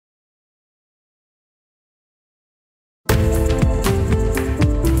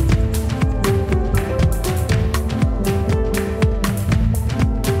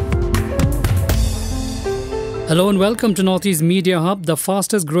Hello and welcome to Northeast Media Hub, the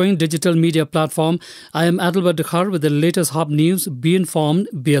fastest growing digital media platform. I am Adalbert Dakhar with the latest Hub news. Be informed,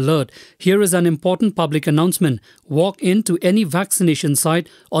 be alert. Here is an important public announcement. Walk into any vaccination site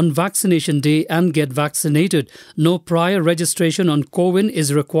on vaccination day and get vaccinated. No prior registration on CoWIN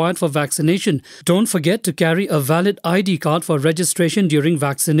is required for vaccination. Don't forget to carry a valid ID card for registration during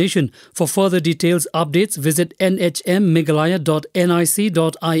vaccination. For further details, updates, visit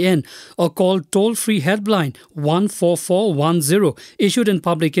nhmmeghalaya.nic.in or call toll-free helpline 14410, issued in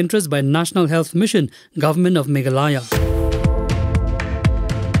public interest by National Health Mission, Government of Meghalaya.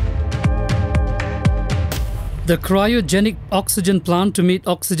 The cryogenic oxygen plant to meet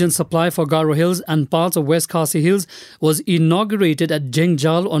oxygen supply for Garo Hills and parts of West Khasi Hills was inaugurated at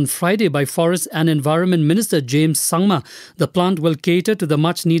Jengjal on Friday by Forest and Environment Minister James Sangma. The plant will cater to the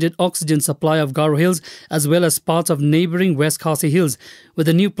much-needed oxygen supply of Garo Hills as well as parts of neighbouring West Khasi Hills. With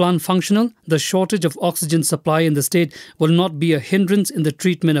the new plant functional, the shortage of oxygen supply in the state will not be a hindrance in the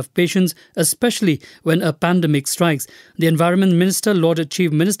treatment of patients, especially when a pandemic strikes. The Environment Minister lauded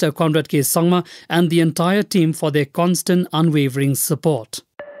Chief Minister Conrad K. Sangma and the entire team for their constant, unwavering support.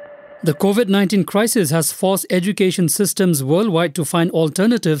 The COVID-19 crisis has forced education systems worldwide to find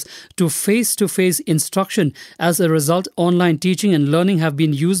alternatives to face-to-face instruction. As a result, online teaching and learning have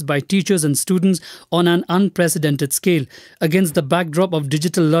been used by teachers and students on an unprecedented scale. Against the backdrop of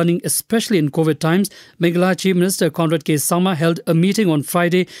digital learning, especially in COVID times, Meghalaya Chief Minister Conrad K. Sangma held a meeting on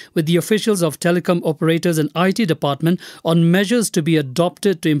Friday with the officials of telecom operators and IT department on measures to be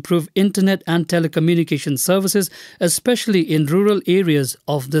adopted to improve internet and telecommunication services, especially in rural areas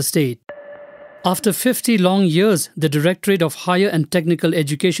of the state. After 50 long years, the Directorate of Higher and Technical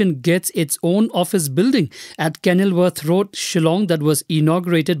Education gets its own office building at Kenilworth Road, Shillong, that was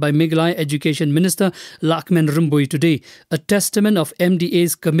inaugurated by Meghalaya Education Minister Lakmen Rumbui today, a testament of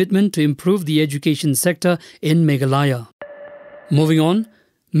MDA's commitment to improve the education sector in Meghalaya. Moving on,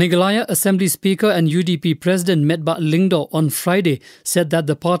 Meghalaya Assembly Speaker and UDP President Medbat Lingdo on Friday said that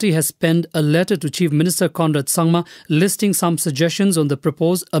the party has penned a letter to Chief Minister Conrad Sangma listing some suggestions on the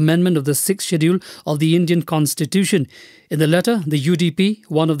proposed amendment of the 6th schedule of the Indian Constitution. In the letter, the UDP,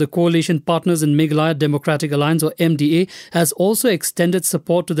 one of the coalition partners in Meghalaya Democratic Alliance or MDA, has also extended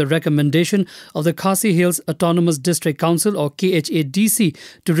support to the recommendation of the Khasi Hills Autonomous District Council or KHADC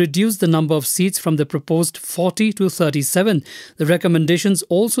to reduce the number of seats from the proposed 40 to 37. The recommendations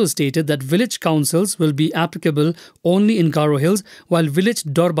also stated that village councils will be applicable only in Garo Hills, while village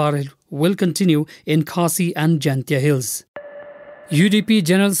Dorbar will continue in Khasi and Jantia Hills. UDP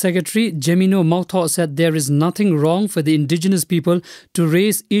General Secretary Jemino Mautho said there is nothing wrong for the indigenous people to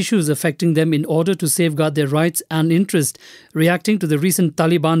raise issues affecting them in order to safeguard their rights and interests. Reacting to the recent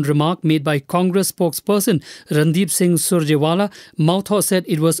Taliban remark made by Congress spokesperson Randeep Singh Surjewala, Mautho said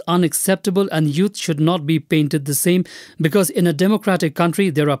it was unacceptable and youth should not be painted the same because in a democratic country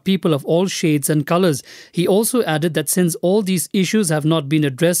there are people of all shades and colours. He also added that since all these issues have not been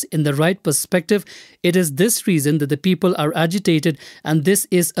addressed in the right perspective, it is this reason that the people are agitated, and this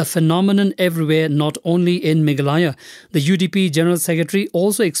is a phenomenon everywhere, not only in Meghalaya. The UDP General Secretary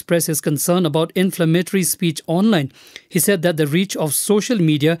also expressed his concern about inflammatory speech online. He said that the reach of social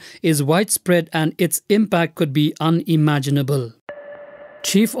media is widespread and its impact could be unimaginable.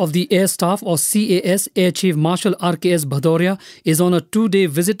 Chief of the Air Staff or CAS Air Chief Marshal RKS Bhadoria is on a 2-day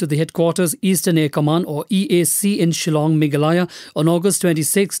visit to the headquarters Eastern Air Command or EAC in Shillong, Meghalaya on August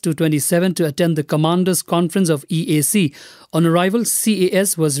 26 to 27 to attend the Commanders Conference of EAC. On arrival,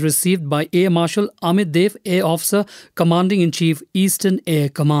 CAS was received by Air Marshal Amit Dev, Air Officer, Commanding-in-Chief, Eastern Air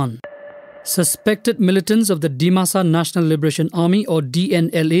Command. Suspected militants of the Dimasa National Liberation Army or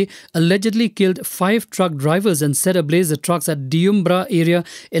DNLA allegedly killed 5 truck drivers and set ablaze the trucks at Diumbra area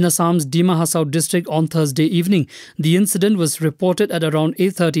in Assam's Dima Hasao district on Thursday evening. The incident was reported at around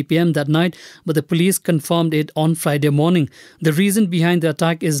 8:30 p.m. that night, but the police confirmed it on Friday morning. The reason behind the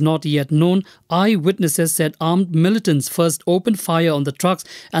attack is not yet known. Eyewitnesses said armed militants first opened fire on the trucks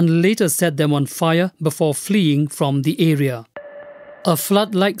and later set them on fire before fleeing from the area. A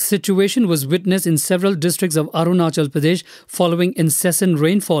flood-like situation was witnessed in several districts of Arunachal Pradesh following incessant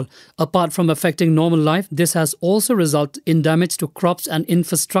rainfall. Apart from affecting normal life, this has also resulted in damage to crops and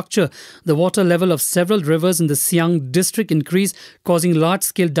infrastructure. The water level of several rivers in the Siang district increased, causing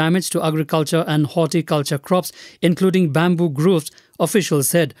large-scale damage to agriculture and horticulture crops, including bamboo groves. officials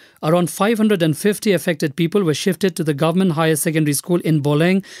said. Around 550 affected people were shifted to the government higher secondary school in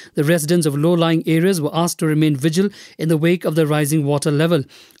Boleng. The residents of low-lying areas were asked to remain vigilant in the wake of the rising water level.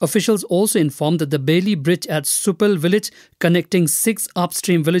 Officials also informed that the Bailey Bridge at Supal village, connecting 6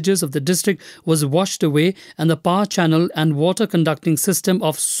 upstream villages of the district, was washed away, and the power channel and water conducting system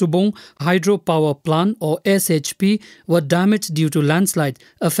of Subong Hydropower Plant or SHP were damaged due to landslides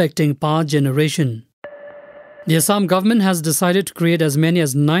affecting power generation. The Assam government has decided to create as many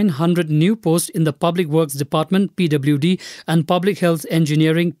as 900 new posts in the Public Works Department (PWD) and Public Health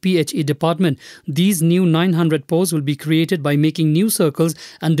Engineering (PHE) department. These new 900 posts will be created by making new circles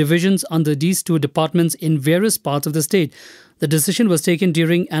and divisions under these two departments in various parts of the state. The decision was taken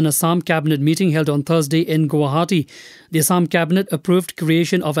during an Assam cabinet meeting held on Thursday in Guwahati. The Assam cabinet approved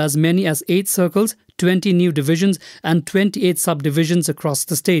creation of as many as 8 circles, 20 new divisions and 28 subdivisions across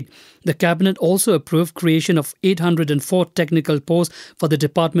the state. The cabinet also approved creation of 804 technical posts for the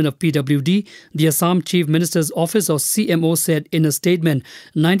Department of PWD. The Assam Chief Minister's Office or CMO said in a statement,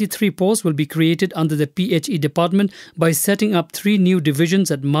 93 posts will be created under the PHE department by setting up 3 new divisions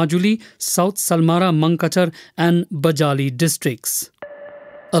at Majuli, South Salmara, Mankachar and Bajali districts.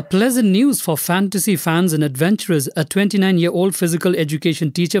 A pleasant news for fantasy fans and adventurers. A 29-year-old physical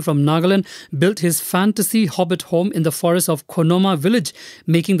education teacher from Nagaland built his fantasy hobbit home in the forest of Konoma village,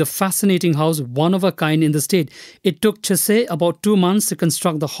 making the fascinating house one of a kind in the state. It took Chese about 2 months to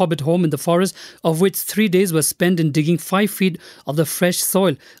construct the hobbit home in the forest, of which 3 days were spent in digging 5 feet of the fresh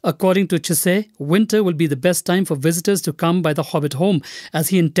soil. According to Chese, winter will be the best time for visitors to come by the hobbit home, as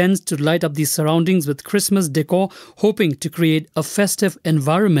he intends to light up these surroundings with Christmas decor, hoping to create a festive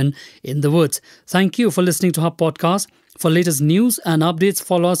environment in the woods. Thank you for listening to Hub Podcast. For latest news and updates,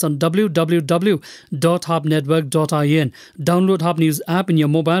 follow us on www.hubnetwork.in. Download Hub News app in your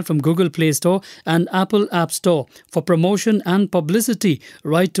mobile from Google Play Store and Apple App Store. For promotion and publicity,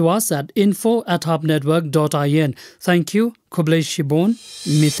 write to us at info@hubnetwork.in. Thank you. Kublai Shibon,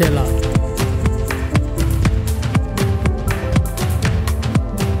 Mitela.